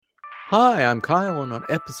Hi, I'm Kyle, and on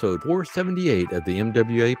episode 478 of the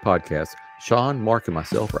MWA podcast, Sean, Mark, and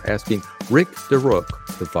myself are asking Rick DeRoque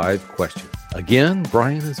the 5 questions. Again,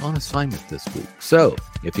 Brian is on assignment this week. So,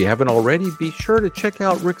 if you haven't already, be sure to check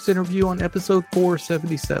out Rick's interview on episode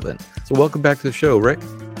 477. So, welcome back to the show, Rick.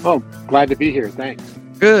 Oh, glad to be here. Thanks.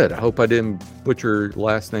 Good. I hope I didn't butcher your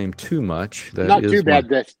last name too much. Not too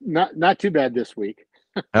bad not too bad this week.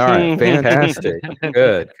 All right, fantastic.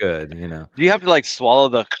 Good. You know, do you have to like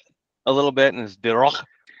swallow a little bit and it's DeRoque?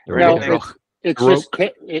 No, it's just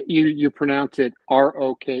you pronounce it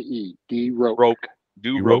R-O-K-E, DeRoque.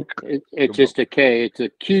 It's just a K. It's a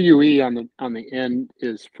Q-U-E on the end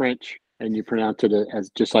is French, and you pronounce it as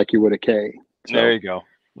just like you would a K. So, there you go.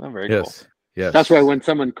 Oh, very cool. Yes. That's why when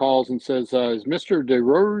someone calls and says, "Is Mr.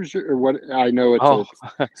 DeRoge?" or what, I know it's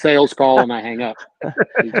a sales call, and I hang up.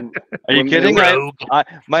 Are you kidding?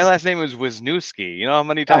 My last name is Wisniewski. You know how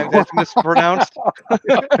many times that's mispronounced?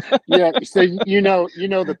 Yeah, so you know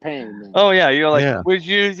the pain. Then. Oh yeah, you're like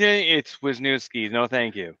it's Wisniewski. No,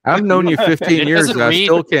 thank you. I've known you 15 years, and I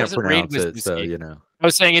still can't pronounce it. So you know, I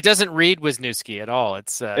was saying it doesn't read Wisniewski at all.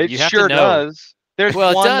 It's it you have sure to know. Does. It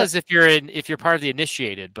does if you're part of the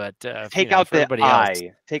initiated, but take out the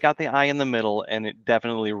I. Take out the I in the middle, and it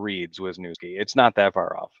definitely reads Wisniewski. It's not that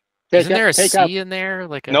far off. Isn't there a C in there?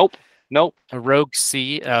 Like nope. A rogue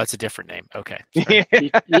C. Oh, it's a different name. Okay. You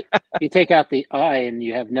take out the I, and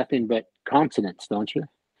you have nothing but consonants, don't you?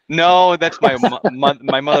 No, that's my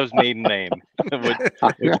mother's maiden name with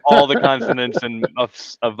all the consonants and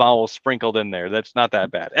a vowel sprinkled in there. That's not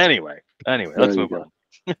that bad. Anyway, let's move on.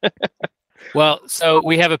 Well, so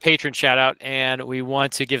we have a patron shout out, and we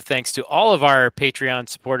want to give thanks to all of our Patreon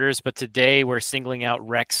supporters. But today we're singling out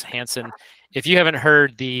Rex Hansen. If you haven't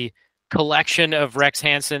heard the collection of Rex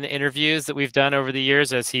Hansen interviews that we've done over the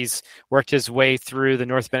years as he's worked his way through the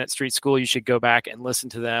North Bennett Street School, you should go back and listen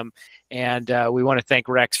to them. And we want to thank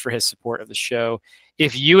Rex for his support of the show.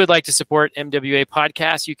 If you would like to support MWA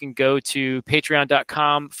Podcast, you can go to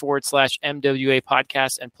patreon.com/MWA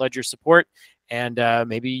Podcast and pledge your support. And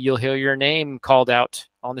maybe you'll hear your name called out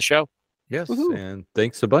on the show. Yes, and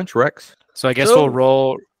thanks a bunch, Rex. So I guess we'll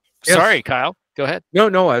roll. Yes. Sorry, Kyle. Go ahead.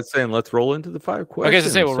 No, I was saying let's roll into the 5 questions. I guess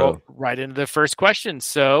I say we'll roll right into the first question.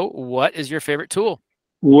 So, what is your favorite tool?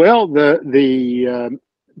 Well, the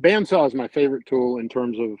bandsaw is my favorite tool in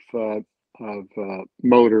terms of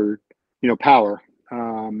motor, power.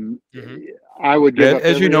 I would give up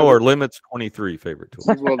as you know, our limit's 23 favorite tools.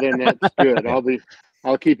 Well, then that's good.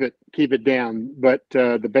 I'll keep it down. But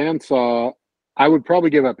the bandsaw, I would probably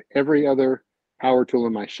give up every other power tool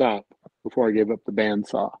in my shop before I give up the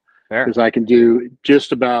bandsaw, because I can do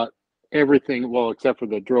just about everything. Well, except for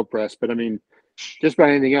the drill press, but I mean, just about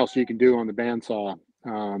anything else you can do on the bandsaw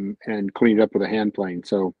and clean it up with a hand plane.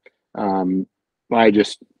 So I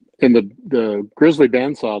just in the Grizzly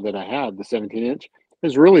bandsaw that I had, the 17-inch,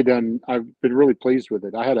 has really done. I've been really pleased with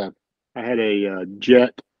it. I had a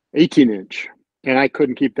Jet 18-inch. And I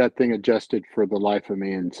couldn't keep that thing adjusted for the life of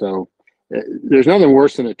me. And so there's nothing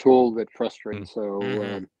worse than a tool that frustrates. So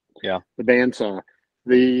the bandsaw,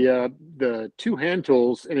 the 2 hand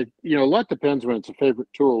tools, and it, a lot depends when it's a favorite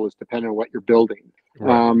tool is depending on what you're building.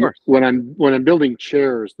 Right, when I'm building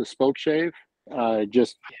chairs, the spoke shave, I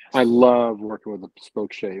love working with a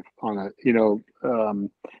spoke shave on a, it's one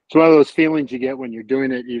of those feelings you get when you're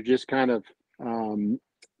doing it. You're just kind of,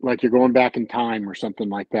 like you're going back in time or something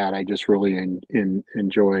like that. I just really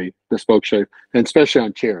enjoy the spoke shave, and especially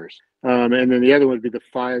on chairs. And then the other would be the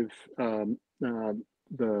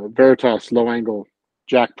Veritas low angle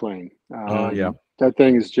jack plane. That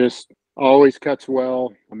thing is just always cuts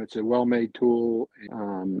well. It's a well-made tool.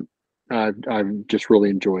 I just really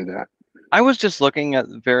enjoy that. I was just looking at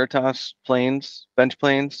Veritas planes, bench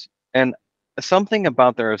planes, and something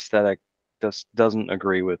about their aesthetic just doesn't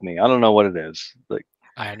agree with me. I don't know what it is. Like,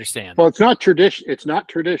 I understand. Well, it's not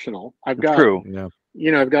traditional. I've got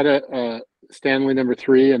a Stanley number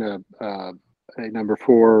 3 and a number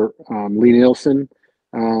 4 Lee Nielsen,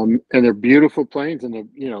 and they're beautiful planes, and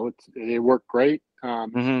they work great.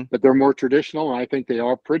 But they're more traditional, and I think they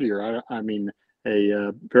are prettier. I mean,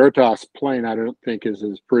 a Veritas plane I don't think is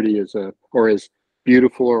as pretty as or as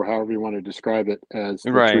beautiful, or however you want to describe it, as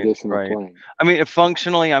the traditional plane. I mean,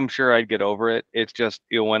 functionally, I'm sure I'd get over it. It's just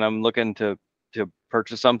when I'm looking to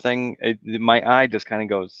purchase something, my eye just kind of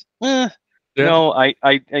goes, again,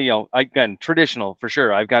 traditional for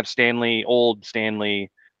sure. I've got old Stanley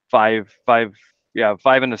 5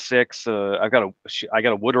 and a 6. I got a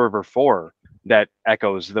Wood River 4 that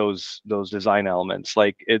echoes those design elements.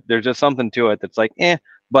 Like there's just something to it that's like,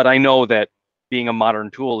 but I know that being a modern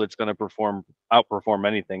tool, it's going to outperform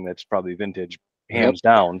anything that's probably vintage, hands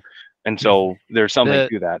down. And so there's something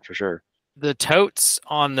to that for sure. The totes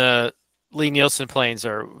on the Lee Nielsen planes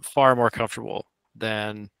are far more comfortable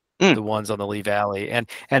than the ones on the Lee Valley. And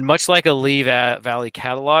much like a Lee Valley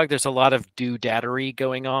catalog, there's a lot of doodadery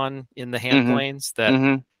going on in the hand planes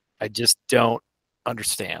that I just don't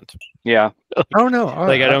understand. Yeah. Oh no,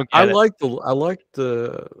 I don't get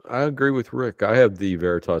it. I agree with Rick. I have the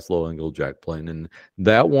Veritas low angle jack plane, and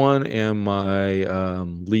that one and my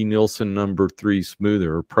Lee Nielsen number 3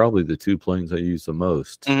 smoother are probably the 2 planes I use the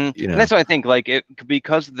most. You know? And that's what I think, like, it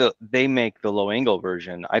because they make the low angle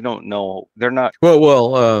version. I don't know, they're not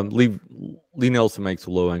Lee Nielsen makes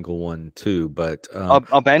a low angle one too, but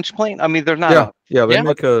a bench plane. I mean, they're not. They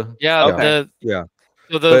make a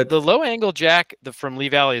So the low angle jack from Lee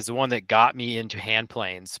Valley is the one that got me into hand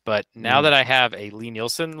planes. But now that I have a Lee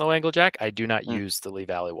Nielsen low angle jack, I do not use the Lee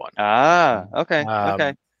Valley one. Okay.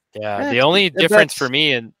 Yeah, the only difference for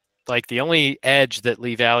me, and like the only edge that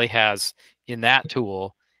Lee Valley has in that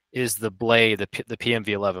tool is the blade, the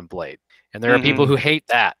PMV11 blade. And there are people who hate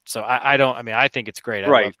that. So I don't. I mean, I think it's great. I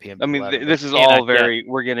love PMV11. I mean, this is all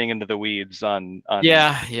we're getting into the weeds on.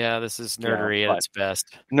 Yeah. This is nerdery at its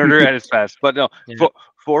best. Nerdery at its best, but no. Yeah.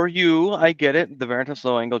 For you, I get it. The Veritas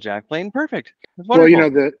low angle jack plane, perfect. Well,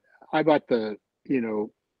 I bought the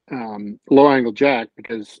low angle jack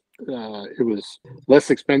because it was less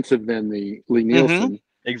expensive than the Lee Nielsen.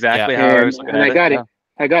 Exactly how I was looking at it.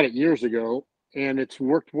 I got it years ago, and it's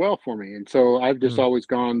worked well for me. And so I've just always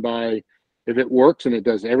gone by, if it works and it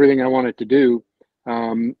does everything I want it to do,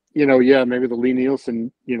 maybe the Lee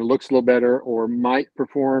Nielsen, looks a little better or might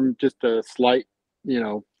perform just a slight,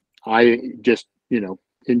 I just,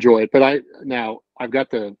 enjoy it. But I've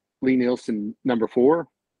got the Lee Nielsen number 4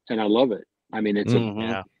 and I love it. I mean, it's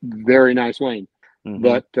a very nice lane.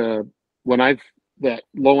 But when that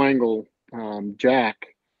low angle jack,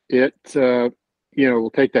 it,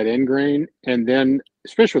 will take that end grain, and then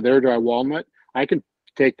especially with air dry walnut, I can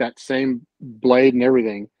take that same blade and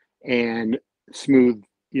everything and smooth,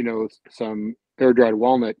 some air dried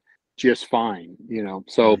walnut just fine,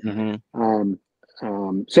 so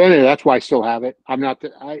so anyway, that's why I still have it.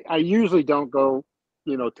 I usually don't go,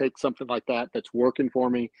 take something like that's working for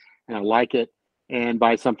me and I like it and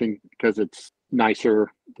buy something because it's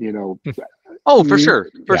nicer, Oh, for sure.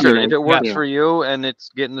 If it works for you and it's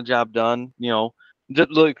getting the job done,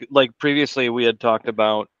 just like previously we had talked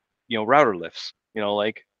about, router lifts,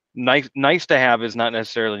 like nice to have is not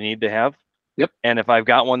necessarily need to have. Yep. And if I've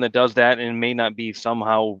got one that does that, and it may not be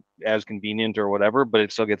somehow as convenient or whatever, but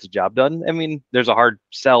it still gets the job done. I mean, there's a hard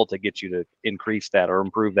sell to get you to increase that or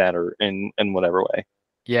improve that or in whatever way.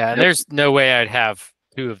 Yeah, and there's no way I'd have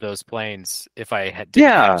 2 of those planes if I had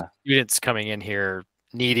students coming in here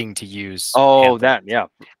needing to use. Oh, that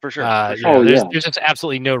for sure. There's just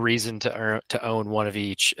absolutely no reason to own one of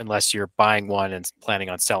each unless you're buying one and planning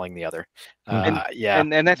on selling the other. And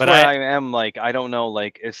that's where I am. Like, I don't know,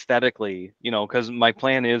 like aesthetically, because my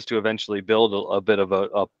plan is to eventually build a bit of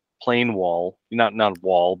a plain wall, not a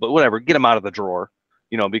wall, but whatever, get them out of the drawer,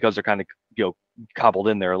 because they're kind of cobbled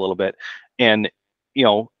in there a little bit, and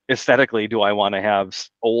aesthetically, do I want to have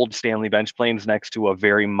old Stanley bench planes next to a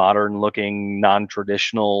very modern looking,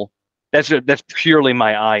 non-traditional? That's purely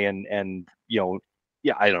my eye and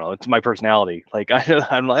I don't know. It's my personality. Like I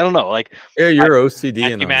don't know. Like you're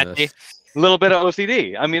OCD on this. A little bit of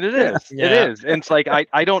OCD. I mean, it is. It is. And it's like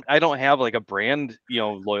I don't have like a brand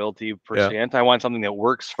loyalty percent. I want something that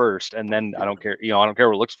works first, and then I don't care. I don't care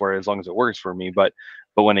what it looks for as long as it works for me. But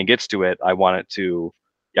when it gets to it, I want it to.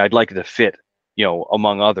 I'd like it to fit.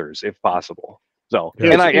 Among others, if possible. So,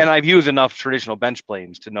 I've used enough traditional bench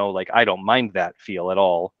planes to know, like, I don't mind that feel at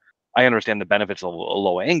all. I understand the benefits of a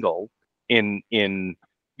low angle in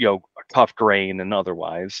tough grain and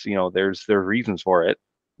otherwise. There's reasons for it,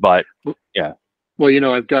 but yeah.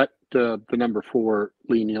 Well, I've got the number 4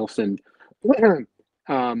 Lee Nielsen, and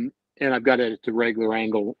I've got it at the regular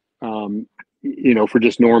angle, for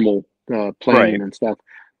just normal planing and stuff.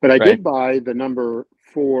 But I did buy the number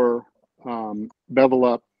 4. Bevel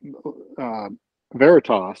up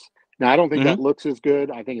Veritas. Now I don't think that looks as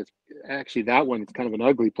good. I think it's actually that one. It's kind of an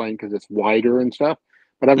ugly plane because it's wider and stuff.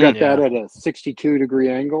 But I've got that at a 62-degree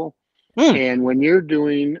angle. And when you're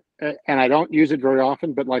doing, and I don't use it very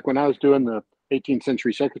often, but like when I was doing the 18th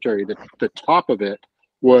Century Secretary, the top of it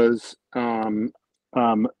was quarter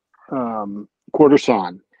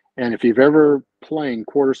sawn. And if you've ever planed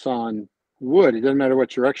quarter sawn wood, it doesn't matter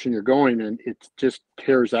what direction you're going, and it just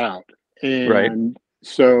tears out. And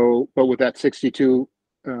so, but with that 62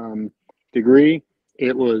 degree,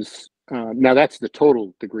 it was now that's the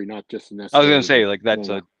total degree, not just the necessary. I was going to say, like, that's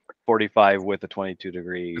a 45 with a 22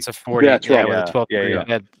 degree. It's a 40. That's right. With a 12 degree.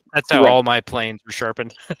 Yeah. That's how all my planes were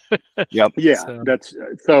sharpened. Yep. Yeah, So- that's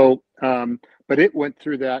so. But it went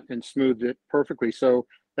through that and smoothed it perfectly. So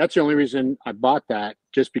that's the only reason I bought that,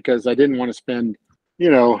 just because I didn't want to spend,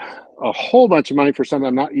 a whole bunch of money for something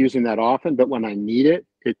I'm not using that often. But when I need it,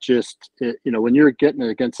 when you're getting it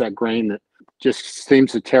against that grain that just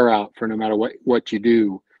seems to tear out for no matter what you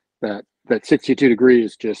do, that 62 degree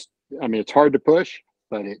is just, it's hard to push,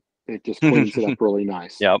 but it just cleans it up really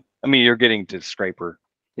nice. Yep. I mean, you're getting to scraper.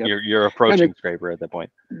 Yep. You're approaching scraper at that point.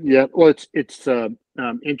 Yeah. Well, it's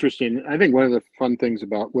interesting. I think one of the fun things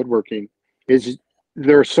about woodworking is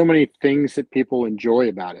there are so many things that people enjoy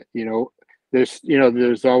about it.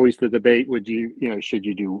 There's always the debate: should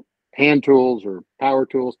you do hand tools or power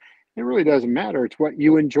tools? It really doesn't matter. It's what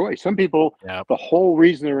you enjoy. Some people, the whole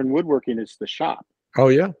reason they're in woodworking is the shop. Oh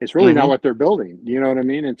yeah. It's really not what they're building. You know what I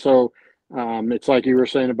mean? And so it's like you were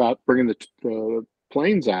saying about bringing the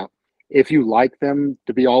planes out. If you like them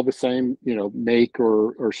to be all the same, make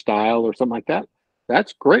or style or something like that,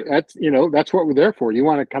 that's great. That's what we're there for. You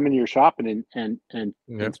want to come into your shop and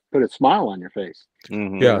put a smile on your face.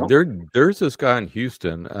 Mm-hmm. Yeah, there's this guy in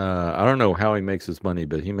Houston. I don't know how he makes his money,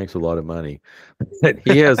 but he makes a lot of money.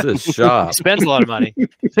 He has this shop. He spends a lot of money.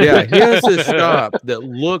 Yeah, he has this shop that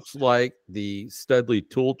looks like the Studley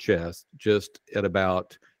tool chest, just at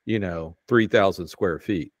about 3,000 square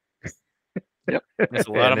feet. Yep, that's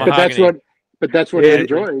a lot of mahogany. But that's what he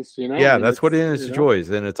enjoys, Yeah, that's what he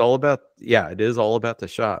enjoys, and it's all about. Yeah, it is all about the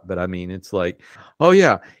shop. But I mean, it's like, oh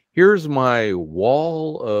yeah, here's my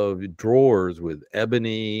wall of drawers with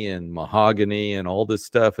ebony and mahogany and all this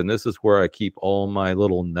stuff, and this is where I keep all my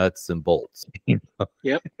little nuts and bolts.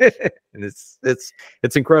 Yep. And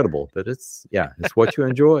it's incredible, but it's what you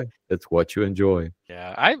enjoy. It's what you enjoy.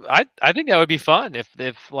 Yeah, I think that would be fun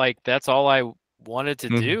if like that's all I wanted to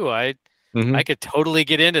do. I could totally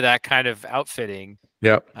get into that kind of outfitting.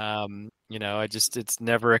 Yep. It's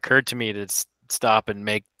never occurred to me to stop and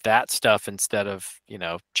make that stuff instead of,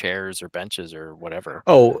 chairs or benches or whatever.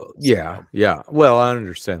 Oh, yeah. Yeah. Well, I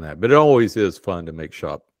understand that, but it always is fun to make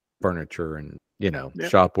shop furniture and,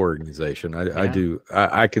 shop organization.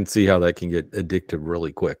 I can see how that can get addictive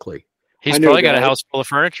really quickly. He's probably got a house full of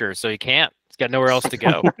furniture, so he can't. He's got nowhere else to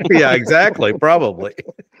go. Yeah, exactly. Probably.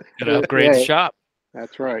 Gotta upgrade the shop.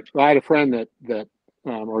 That's right. Well, I had a friend that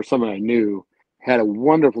or someone I knew had a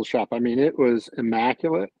wonderful shop. I mean, it was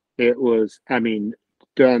immaculate. It was,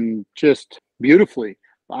 done just beautifully.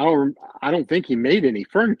 I don't think he made any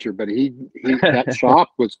furniture, but that shop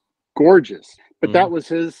was gorgeous. But that was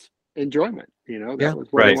his enjoyment. That was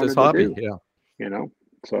what he wanted his hobby. to do. Yeah.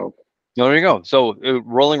 So. There you go. So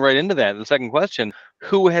rolling right into that, the second question: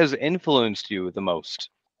 who has influenced you the most?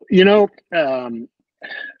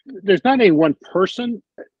 There's not any one person.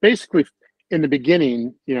 Basically, in the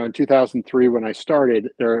beginning, in 2003 when I started,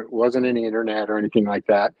 there wasn't any internet or anything like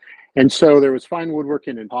that, and so there was fine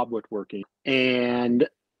woodworking and hob woodworking, and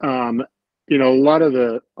a lot of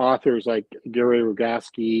the authors like Gary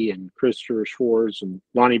Rogaski and Christopher Schwartz and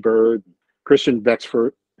Lonnie Bird, Christian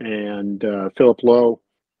Bexford, and Philip Lowe.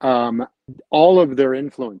 All of their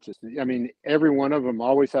influences. I mean, every one of them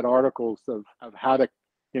always had articles of how to,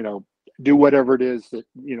 do whatever it is that,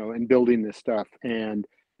 in building this stuff. And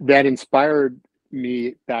that inspired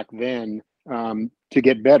me back then to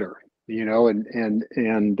get better, and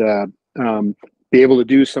be able to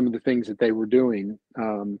do some of the things that they were doing.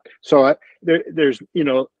 So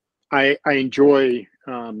I enjoy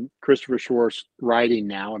Christopher Schwartz's writing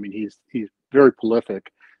now. I mean, he's very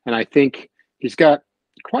prolific, and I think he's got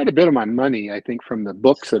quite a bit of my money, I think, from the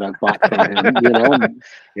books that I've bought from him.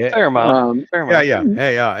 Fair amount. Yeah.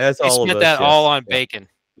 Hey, yeah. That's he all. Spent that all on bacon.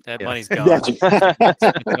 That money's gone.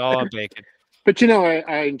 It's all on bacon. But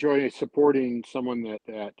I enjoy supporting someone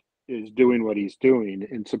that is doing what he's doing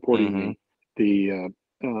and supporting the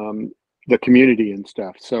community and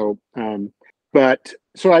stuff. So,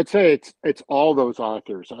 so I'd say it's all those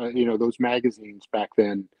authors. Those magazines back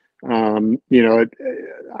then.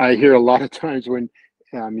 I hear a lot of times when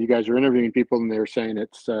you guys are interviewing people and they're saying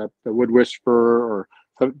it's the Wood Whisperer,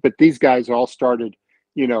 but these guys all started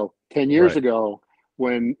 10 years ago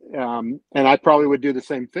when and I probably would do the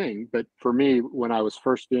same thing, but for me, when I was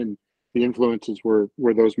first in, the influences were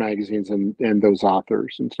those magazines and those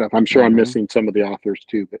authors and stuff. I'm sure I'm missing some of the authors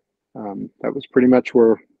too, but that was pretty much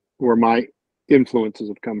where my influences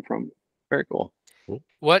have come from. Very cool.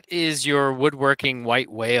 What is your woodworking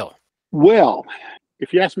white whale? Well,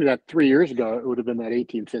 if you asked me that 3 years ago, it would have been that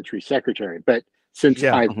 18th century secretary. But since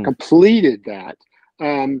I've completed that,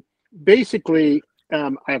 basically, I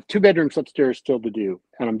have 2 bedrooms upstairs still to do,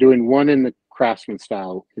 and I'm doing one in the Craftsman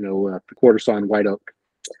style, quarter sawn white oak.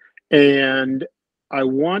 And I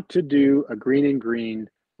want to do a green and green,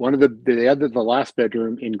 one of the last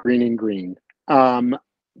bedroom in green and green.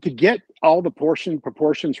 To get all the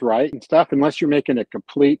proportions right and stuff, unless you're making a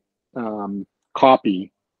complete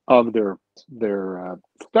copy of their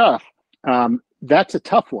stuff, that's a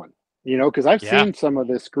tough one, because I've seen some of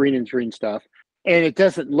this green and green stuff, and it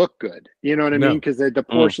doesn't look good. You know what I mean? Because the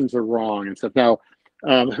portions are wrong and stuff. Now,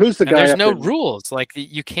 who's the guy? There's no rules. Like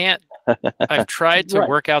you can't. I've tried to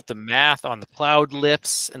work out the math on the plowed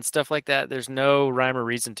lips and stuff like that. There's no rhyme or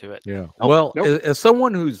reason to it. Yeah. Well, as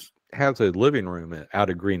someone has a living room out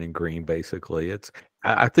of green and green, basically,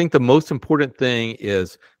 I think the most important thing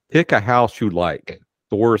is pick a house you like,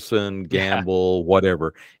 Thorson, Gamble,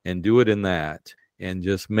 whatever, and do it in that, and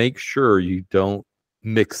just make sure you don't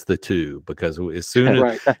mix the two, because as soon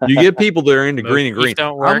as you get people that are into green and green,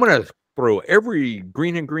 I'm going to throw every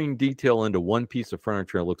green and green detail into one piece of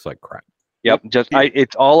furniture. It looks like crap. Yep.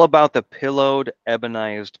 It's all about the pillowed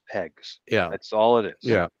ebonized pegs. Yeah. That's all it is.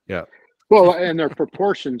 Yeah. Yeah. Well, and their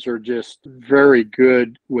proportions are just very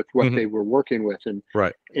good with what they were working with.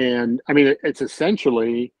 And I mean, it's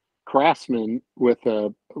essentially Craftsman with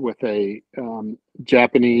a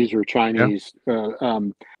Japanese or Chinese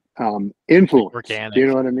influence. Organic. You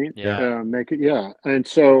know what I mean? Yeah. And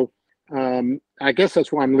so I guess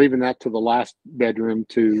that's why I'm leaving that to the last bedroom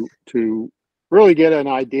to really get an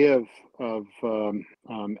idea of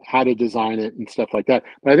how to design it and stuff like that.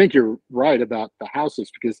 But I think you're right about the houses,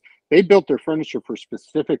 because they built their furniture for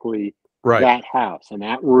specifically that house and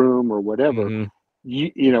that room or whatever.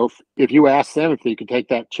 If you ask them if they could take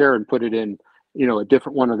that chair and put it in, a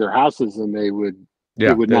different one of their houses, and they would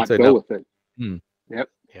not go with it. Yep.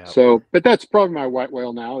 Yeah. So, but that's probably my white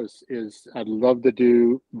whale now is I'd love to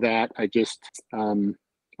do that. I just, I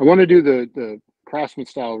want to do the Craftsman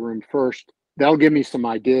style room first. That'll give me some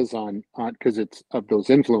ideas on because it's of those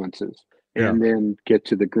influences, and then get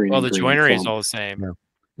to the green. Well, the joinery is all the same.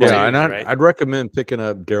 Yeah, and I'd recommend picking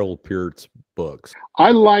up Daryl Peart's books.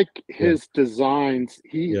 I like his designs.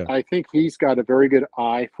 I think he's got a very good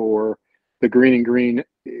eye for the green and green.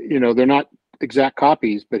 They're not exact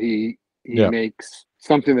copies, but he makes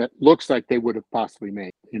something that looks like they would have possibly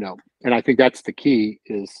made. And I think that's the key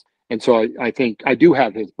is. And so I think I do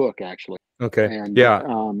have his book actually. Okay. And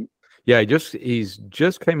he's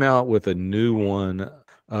just came out with a new one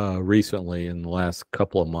recently in the last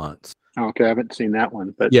couple of months. Okay, I haven't seen that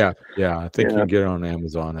one, but I think you can get it on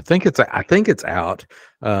Amazon. I think it's out.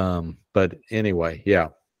 But anyway,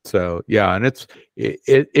 So and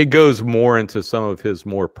it goes more into some of his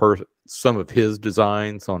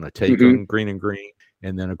designs on a take on green and green,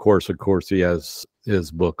 and then of course he has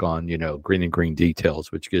his book on green and green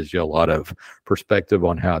details, which gives you a lot of perspective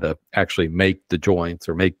on how to actually make the joints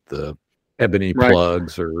or make the ebony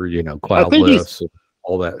plugs or cloud lifts and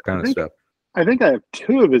all that kind of stuff. I think I have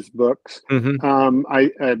two of his books.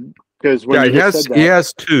 Because when he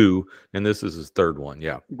has two, and this is his third one.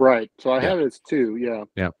 Yeah, right. So I have his two.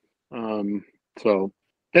 Yeah. So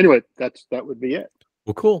anyway, that would be it.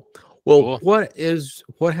 Well, cool. Well, what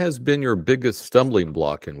has been your biggest stumbling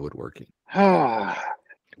block in woodworking?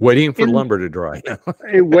 Waiting for lumber to dry.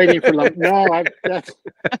 Waiting for lumber. No,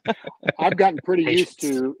 I've gotten pretty used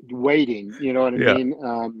to waiting. You know what I mean?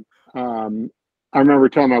 I remember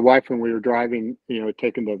telling my wife when we were driving,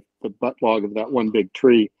 taking the butt log of that one big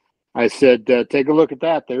tree, I said, take a look at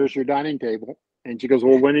that. There's your dining table. And she goes,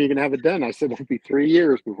 well, when are you going to have it done? I said, it'll be 3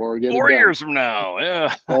 years before we get it done. 4 years from now.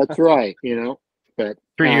 Yeah. That's right. But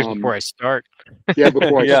 3 years before I start.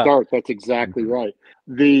 Before I start. That's exactly right.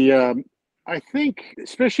 I think,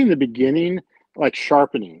 especially in the beginning, like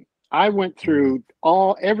sharpening, I went through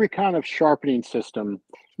every kind of sharpening system,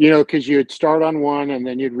 because you'd start on one and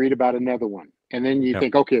then you'd read about another one. And then you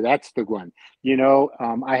think, okay, that's the one.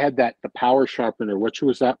 I had the power sharpener, which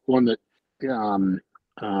was that one that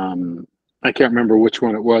I can't remember which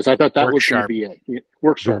one it was. I thought that was going to be it.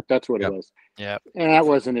 Work Sharp, that's what it was. Yeah. And that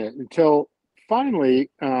wasn't it until finally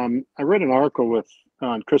I read an article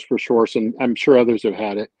on Christopher Schwartz, and I'm sure others have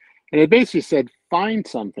had it. And it basically said, find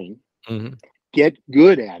something, get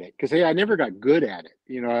good at it. Because I never got good at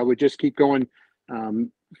it. I would just keep going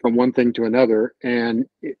from one thing to another. And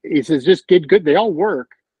he says, just get good. They all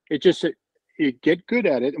work. It just, you get good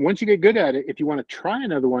at it. And once you get good at it, if you want to try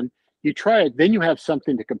another one, you try it, then you have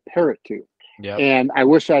something to compare it to. Yep. And I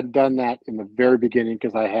wish I'd done that in the very beginning,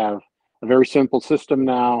 because I have a very simple system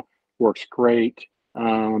now, works great.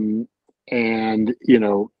 And,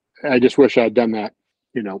 I just wish I'd done that,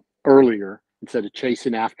 earlier instead of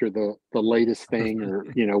chasing after the latest thing or,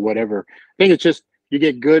 whatever. I think it's just,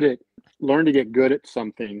 learn to get good at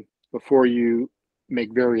something before you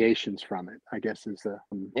make variations from it, I guess is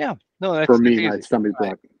no, for me that's my easy. stumbling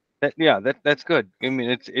block. That's good. I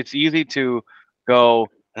mean, it's easy to go,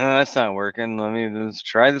 that's not working. Let me just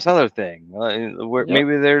try this other thing.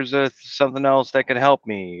 Maybe there's something else that could help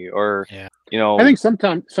me, or I think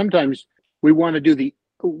sometimes we want to do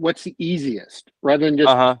what's the easiest rather than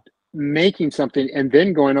just making something and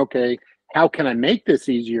then going, okay, how can I make this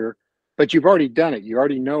easier? But you've already done it. You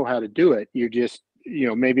already know how to do it. You just,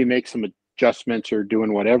 maybe make some adjustments or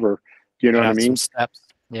doing whatever. You know what I mean? Some steps.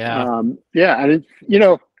 Yeah. And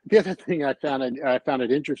the other thing I found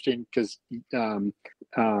it interesting because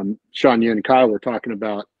Sean, you and Kyle were talking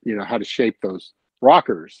about, how to shape those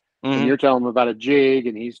rockers. Mm-hmm. And you're telling him about a jig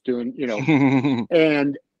and he's doing,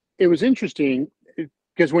 and it was interesting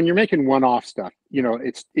because when you're making one-off stuff,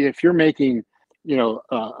 if you're making,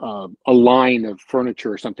 a line of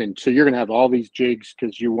furniture or something, so you're going to have all these jigs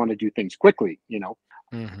because you want to do things quickly,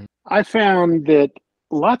 Mm-hmm. I found that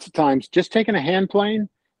lots of times just taking a hand plane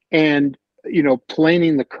and,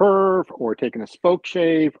 planing the curve or taking a spoke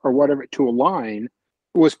shave or whatever to a line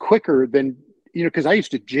was quicker than, because I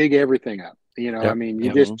used to jig everything up. I mean,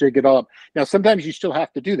 you just jig it all up. Now, sometimes you still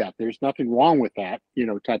have to do that. There's nothing wrong with that,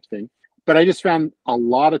 type thing. But I just found a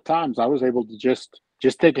lot of times I was able to just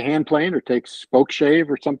take a hand plane or take spoke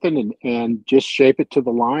shave or something and just shape it to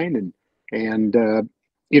the line. And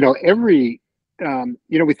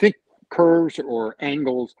we think curves or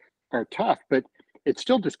angles are tough, but it's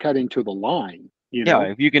still just cutting to the line.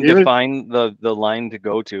 If you can define the line to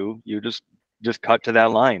go to, you just cut to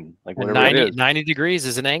that line, like whatever it is. 90 degrees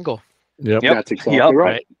is an angle. Yep. That's exactly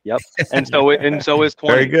right. Yep. And so is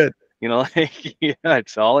 20. Very good.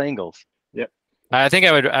 It's all angles. Yep. I think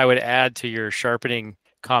I would add to your sharpening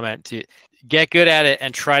comment to get good at it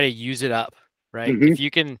and try to use it up, right?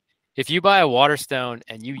 Mm-hmm. If you buy a Waterstone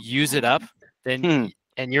and you use it up, then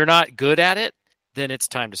and you're not good at it, then it's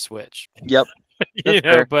time to switch. Yep.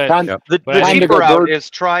 But the cheaper route is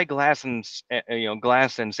try glass and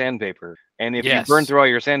sandpaper. And if you burn through all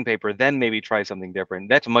your sandpaper, then maybe try something different.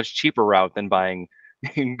 That's a much cheaper route than buying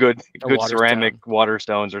good ceramic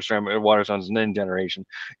Waterstones or ceramic Waterstones in the generation.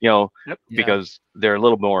 Because they're a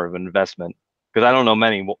little more of an investment. Because I don't know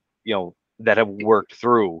many that have worked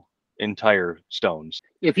through entire stones.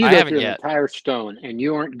 If you go through an entire stone and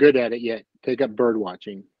you aren't good at it yet, take up bird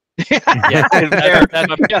watching. That's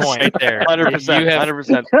my point right there.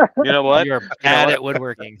 100%. You know what? You're bad at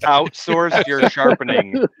woodworking. Outsource your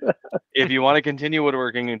sharpening. If you want to continue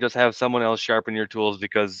woodworking, and just have someone else sharpen your tools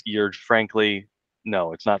because you're frankly,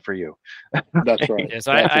 no, it's not for you. That's right. Yes,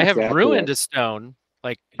 I have ruined a stone,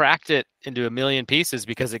 like cracked it into a million pieces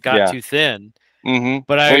because it got too thin. Mm-hmm.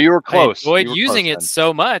 But you were close. I enjoyed using it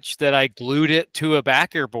so much that I glued it to a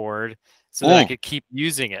backer board so that I could keep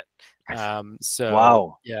using it.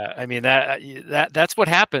 Wow. Yeah, I mean that's what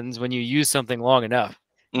happens when you use something long enough.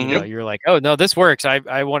 You're like, oh no, this works.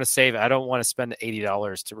 I want to save it. I don't want to spend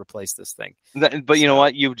 $80 to replace this thing. But you know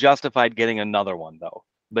what? You've justified getting another one though,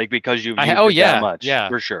 like because you've used it that much. Yeah,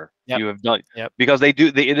 for sure. Yep. You have done because it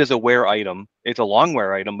is a wear item. It's a long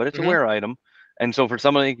wear item, but it's a wear item. And so for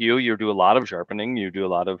someone like you do a lot of sharpening, you do a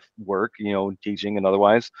lot of work, teaching and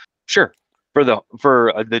otherwise. Sure. For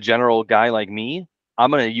the general guy like me, I'm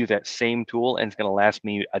going to use that same tool and it's going to last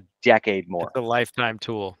me a decade more. It's a lifetime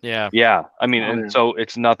tool. Yeah. Yeah. I mean, so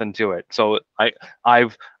it's nothing to it. So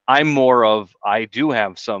I'm more of, I do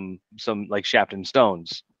have some like Shapton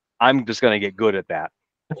stones. I'm just going to get good at that.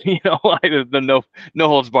 No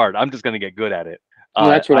holds barred. I'm just going to get good at it.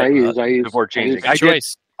 That's what I use. I use before changing.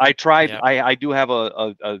 I tried. I do have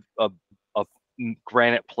a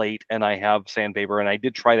granite plate and I have sandpaper and I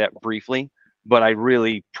did try that briefly, but I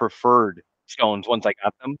really preferred stones once I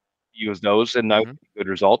got them. Use those and I good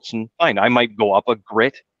results and fine. I might go up a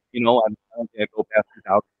grit. I'm not gonna go past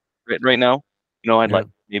 2,000 grit right now. I'd like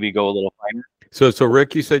maybe go a little finer. So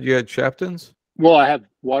Rick, you said you had Shaptons? Well, I have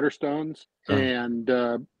Waterstones and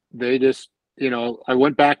they just I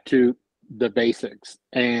went back to the basics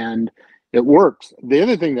and it works. The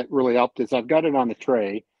other thing that really helped is I've got it on a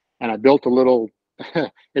tray and I built a little,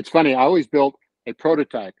 it's funny, I always built a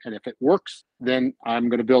prototype and if it works, then I'm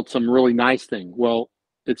going to build some really nice thing. Well,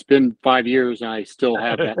 it's been 5 years and I still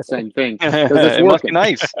have that same thing. It must be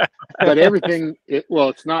nice. But everything,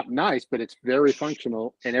 it's not nice, but it's very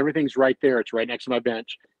functional and everything's right there. It's right next to my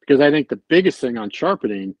bench because I think the biggest thing on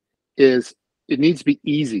sharpening is it needs to be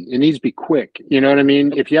easy. It needs to be quick. You know what I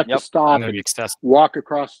mean? If you have to stop and walk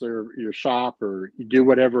across your shop or you do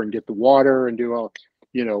whatever and get the water and do all,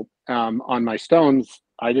 on my stones,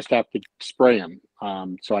 I just have to spray them.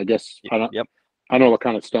 So I guess I don't know what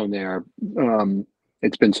kind of stone they are.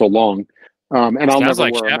 It's been so long, And I'll Sounds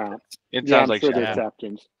never like wear them Shapton's. out. It Yeah, sounds I'm like sure Shapton. they're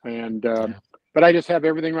Shapton's. And but I just have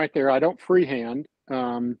everything right there. I don't freehand,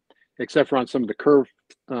 except for on some of the curved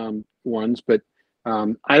ones. But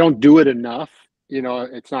I don't do it enough. You know,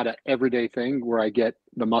 it's not an everyday thing where I get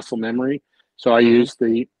the muscle memory. So I use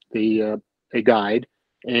the a guide,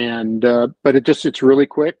 and but it's really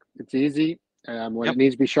quick. It's easy. When it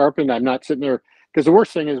needs to be sharpened, I'm not sitting there, because the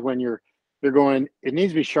worst thing is when they're going, it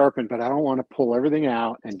needs to be sharpened, but I don't want to pull everything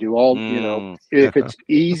out and do all, you know, if it's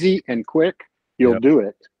easy and quick, you'll do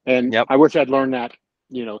it. And I wish I'd learned that,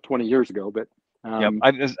 20 years ago, but I'm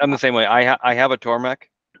the same way. I have a Tormec,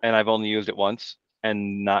 and I've only used it once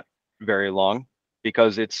and not very long,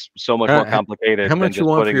 because it's so much more complicated how than much just you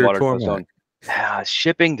want putting for your water to the Tormec? stone.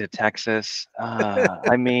 Shipping to Texas.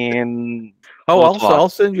 I mean, I'll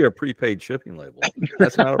send you a prepaid shipping label.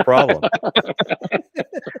 That's not a problem.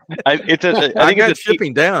 I think it's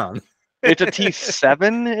shipping down. It's a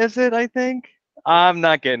T7, is it? I think. I'm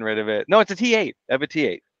not getting rid of it. No, it's a T8. I have a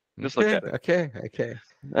T8. Just look at it. Okay.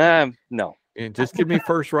 No. Just give me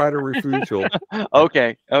first right of refusal.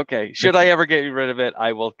 Okay. Should I ever get rid of it,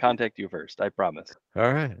 I will contact you first. I promise.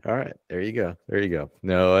 All right. There you go.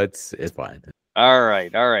 No, it's fine. All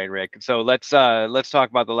right, Rick. So let's talk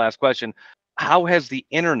about the last question. How has the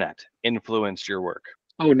internet influenced your work?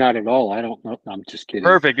 Oh, not at all. I don't know. I'm just kidding.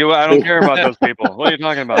 Perfect. I don't care about those people. What are you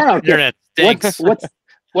talking about? Internet stinks.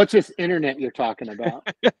 What's this internet you're talking about?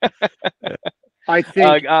 I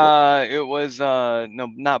think it was no,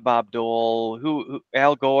 not Bob Dole. Who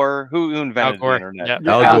Al Gore? Who invented the internet? Yep.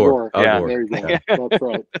 Al Gore. Yeah. There you go. That's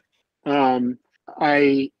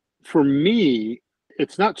right. For me,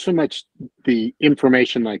 it's not so much the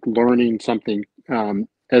information, like learning something,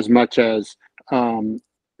 as much as you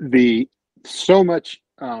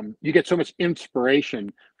get so much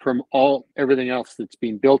inspiration from everything else that's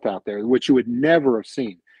being built out there, which you would never have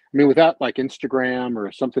seen. I mean, without like Instagram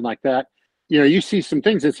or something like that, you see some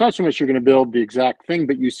things. It's not so much you're going to build the exact thing,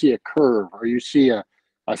 but you see a curve, or you see a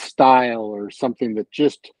style or something that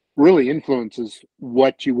just really influences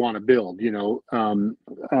what you want to build, and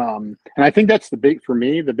I think that's for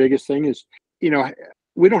me, the biggest thing is,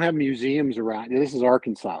 we don't have museums around. This is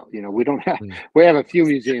Arkansas. We have a few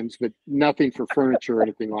museums, but nothing for furniture or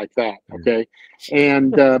anything like that. Okay.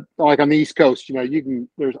 And like on the East Coast,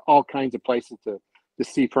 there's all kinds of places to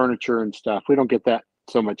see furniture and stuff. We don't get that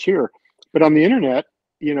so much here, but on the internet,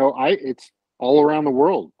 it's all around the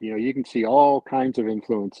world. You can see all kinds of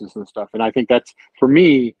influences and stuff. And I think that's, for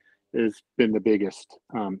me, has been the biggest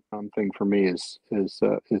thing for me is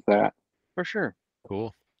that. For sure.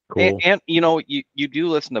 Cool. And you do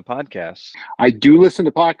listen to podcasts. I do listen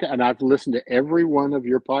to podcasts, and I've listened to every one of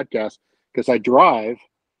your podcasts because I drive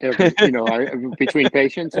between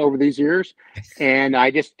patients over these years, and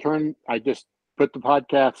I just put the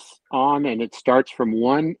podcasts on, and it starts from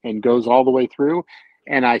one and goes all the way through.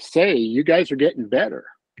 And I say, you guys are getting better.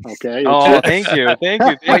 Okay. Thank you.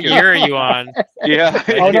 What year are you on? Yeah.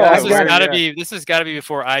 This has got to be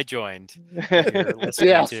before I joined.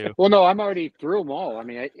 Yeah. Well, no, I'm already through them all. I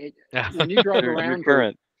mean, when you drive around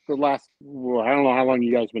for the last, I don't know how long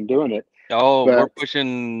you guys have been doing it. Oh, we're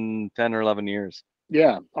pushing 10 or 11 years.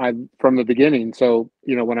 Yeah, I'm from the beginning. So,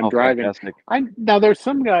 when I'm driving, now there's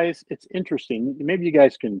some guys, it's interesting. Maybe you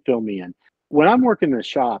guys can fill me in. When I'm working in the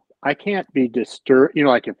shop, I can't be disturbed.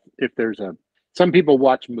 Like if there's some people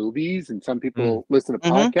watch movies and some people listen to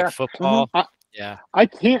podcasts. Football. I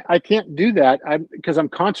can't do that because I'm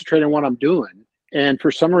concentrating on what I'm doing. And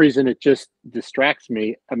for some reason, it just distracts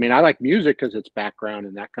me. I mean, I like music because it's background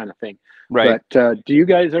and that kind of thing. Right. But do you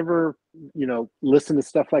guys ever, listen to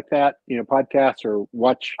stuff like that, podcasts or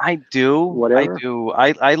watch? I do. Whatever. I do.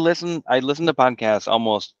 I listen to podcasts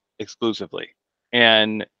almost exclusively,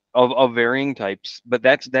 and of varying types. But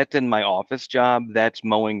that's in my office job. That's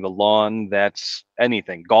mowing the lawn. That's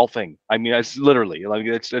anything. Golfing. I mean, it's literally like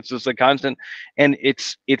it's just a constant, and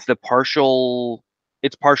it's partial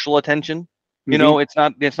attention.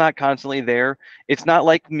 It's not constantly there. It's not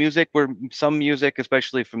like music, where some music,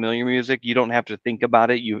 especially familiar music, you don't have to think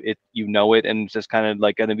about it. You know it, and it's just kind of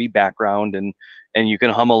like going to be background, and you can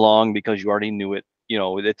hum along because you already knew it.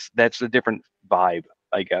 That's a different vibe,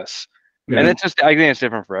 I guess. Yeah. And I think it's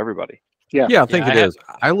different for everybody. Yeah, I think it is.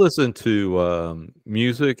 I listen to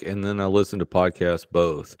music, and then I listen to podcasts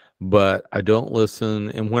both. But I don't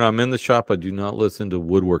listen, and when I'm in the shop, I do not listen to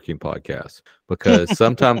woodworking podcasts because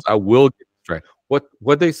sometimes I will get distracted.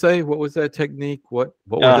 What they say? What was that technique? What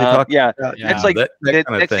were they talking about? That's like that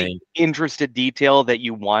kind of thing. The interested detail that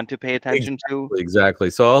you want to pay attention to.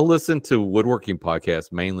 Exactly. So I'll listen to woodworking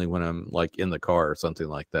podcasts mainly when I'm like in the car or something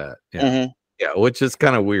like that. Yeah. Yeah, which is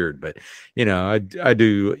kind of weird, but I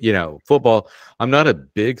do, football. I'm not a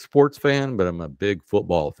big sports fan, but I'm a big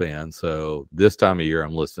football fan. So this time of year,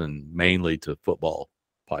 I'm listening mainly to football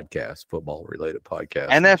related podcasts.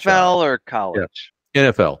 NFL or college?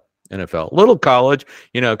 Yeah. NFL, little college,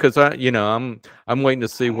 because I'm waiting to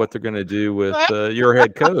see what they're going to do with your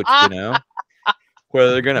head coach,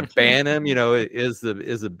 whether they're going to ban him, is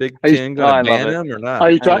the Big Ten going to ban him or not?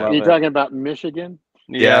 Are you talking about Michigan?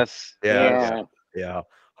 Yes. Yeah.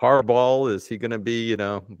 Harbaugh, is he going to be,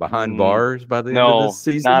 behind bars by the end of this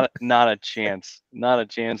season? Not a chance. Not a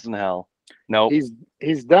chance in hell. No.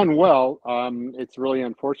 He's done well. It's really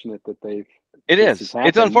unfortunate that they've. It is.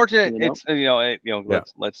 It's unfortunate. It's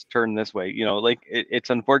let's turn this way. It's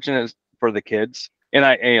unfortunate for the kids.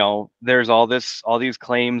 And there's all these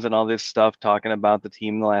claims and all this stuff talking about the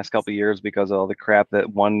team the last couple of years because of all the crap that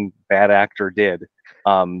one bad actor did.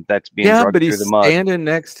 That's being drugged through the mud. But he's standing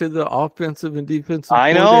next to the offensive and defensive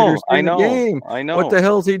I know. game. I know. What the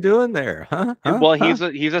hell is he doing there? Well, he's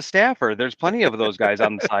a staffer. There's plenty of those guys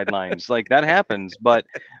on the sidelines. Like that happens. But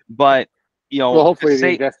well, hopefully the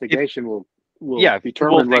investigation will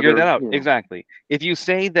determine we'll figure whether, that out. Exactly. If you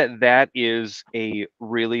say that is a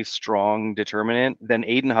really strong determinant, then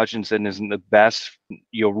Aiden Hutchinson isn't the best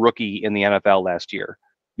rookie in the NFL last year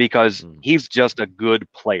because he's just a good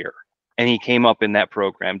player and he came up in that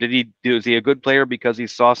program. Is he a good player because he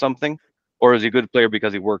saw something, or is he a good player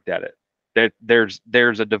because he worked at it? There's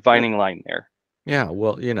a dividing line there. Yeah,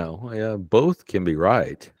 well, both can be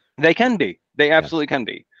right. They can be. They absolutely can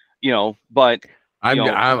be. But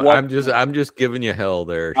I'm just giving you hell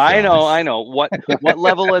there, Sean. I know. What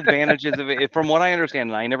level advantages of it? From what I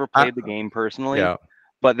understand, and I never played the game personally,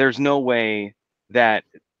 but there's no way that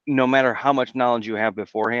no matter how much knowledge you have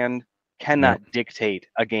beforehand, cannot dictate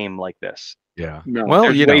a game like this. Yeah. No. Well,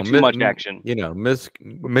 there's way too much action.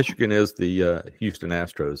 Michigan is the Houston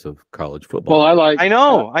Astros of college football. Well, I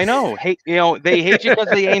know. Hey, they hate you because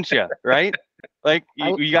they ain't you, right? Like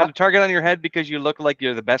you got a target on your head because you look like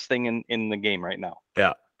you're the best thing in the game right now.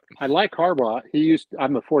 Yeah. I like Harbaugh.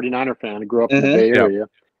 I'm a 49er fan. I grew up in the Bay Area.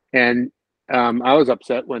 And I was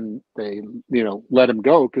upset when they, let him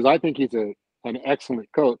go because I think he's an excellent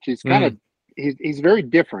coach. He's kind of he's very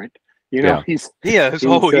different. He's very he's a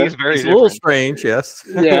little strange, yes.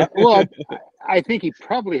 Yeah. Well, I think he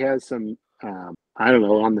probably has some I don't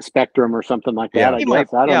know, on the spectrum or something like that. I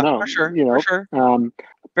guess. I don't know. For sure. For sure.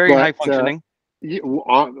 Very high functioning.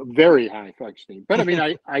 Very high functioning. But I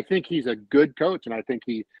mean, I think he's a good coach, and I think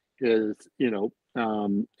he is,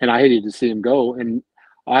 and I hated to see him go. And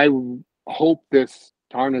I hope this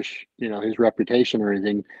tarnish, his reputation or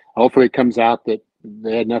anything. Hopefully it comes out that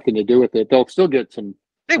they had nothing to do with it. They'll still get some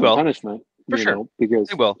punishment. For sure. Because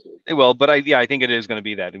they will. But I think it is going to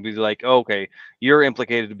be that. It'll be like, okay, you're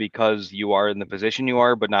implicated because you are in the position you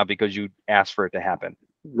are, but not because you asked for it to happen.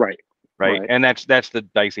 Right. And that's the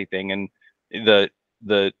dicey thing. And the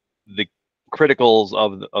criticals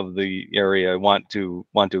of the area want to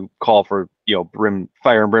call for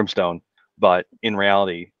fire and brimstone, but in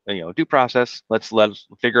reality, due process. Let's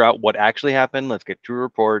figure out what actually happened. Let's get true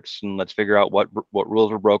reports and let's figure out what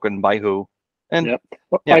rules were broken by who. And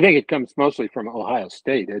I think it comes mostly from Ohio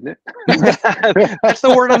State, isn't it? That's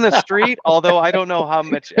the word on the street. Although I don't know how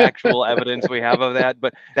much actual evidence we have of that,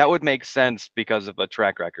 but that would make sense because of a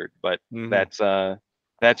track record. But that's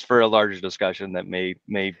for a larger discussion that may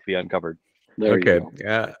be uncovered. Okay.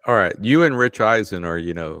 All right. You and Rich Eisen are,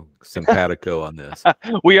 simpatico on this.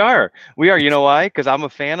 We are. You know why? Because I'm a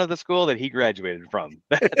fan of the school that he graduated from.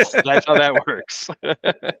 That's how that works.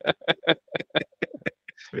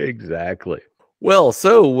 Exactly. Well,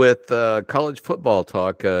 so with college football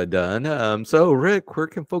talk done, so Rick, where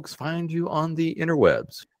can folks find you on the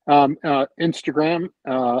interwebs? Instagram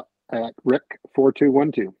at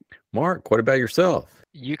Rick4212. Mark, what about yourself?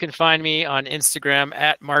 You can find me on Instagram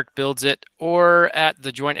at MarkBuildsIt or at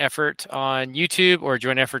The Joint Effort on YouTube or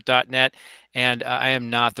jointeffort.net. And I am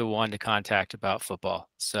not the one to contact about football.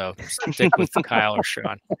 So stick with Kyle or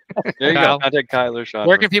Sean. There you go. Contact Kyle or Sean.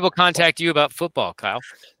 Where can people contact you about football, Kyle?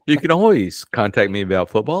 You can always contact me about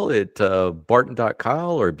football at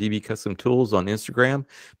barton.kyle or BB Custom Tools on Instagram,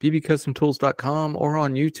 bbcustomtools.com, or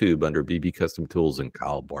on YouTube under BB Custom Tools and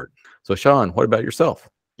Kyle Barton. So, Sean, what about yourself?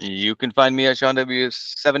 You can find me at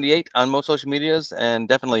SeanW78 on most social medias, and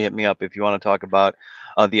definitely hit me up if you want to talk about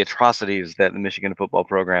the atrocities that the Michigan football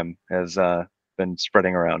program has been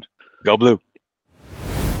spreading around. Go Blue.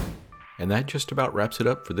 And that just about wraps it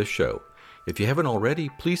up for this show. If you haven't already,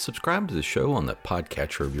 please subscribe to the show on the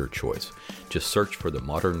podcatcher of your choice. Just search for the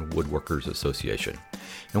Modern Woodworkers Association.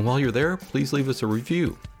 And while you're there, please leave us a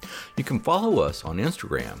review. You can follow us on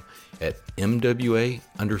Instagram at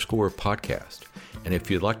MWA_podcast. And if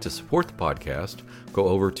you'd like to support the podcast, go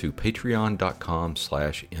over to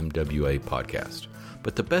patreon.com/MWA podcast.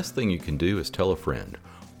 But the best thing you can do is tell a friend.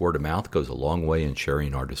 Word of mouth goes a long way in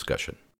sharing our discussion.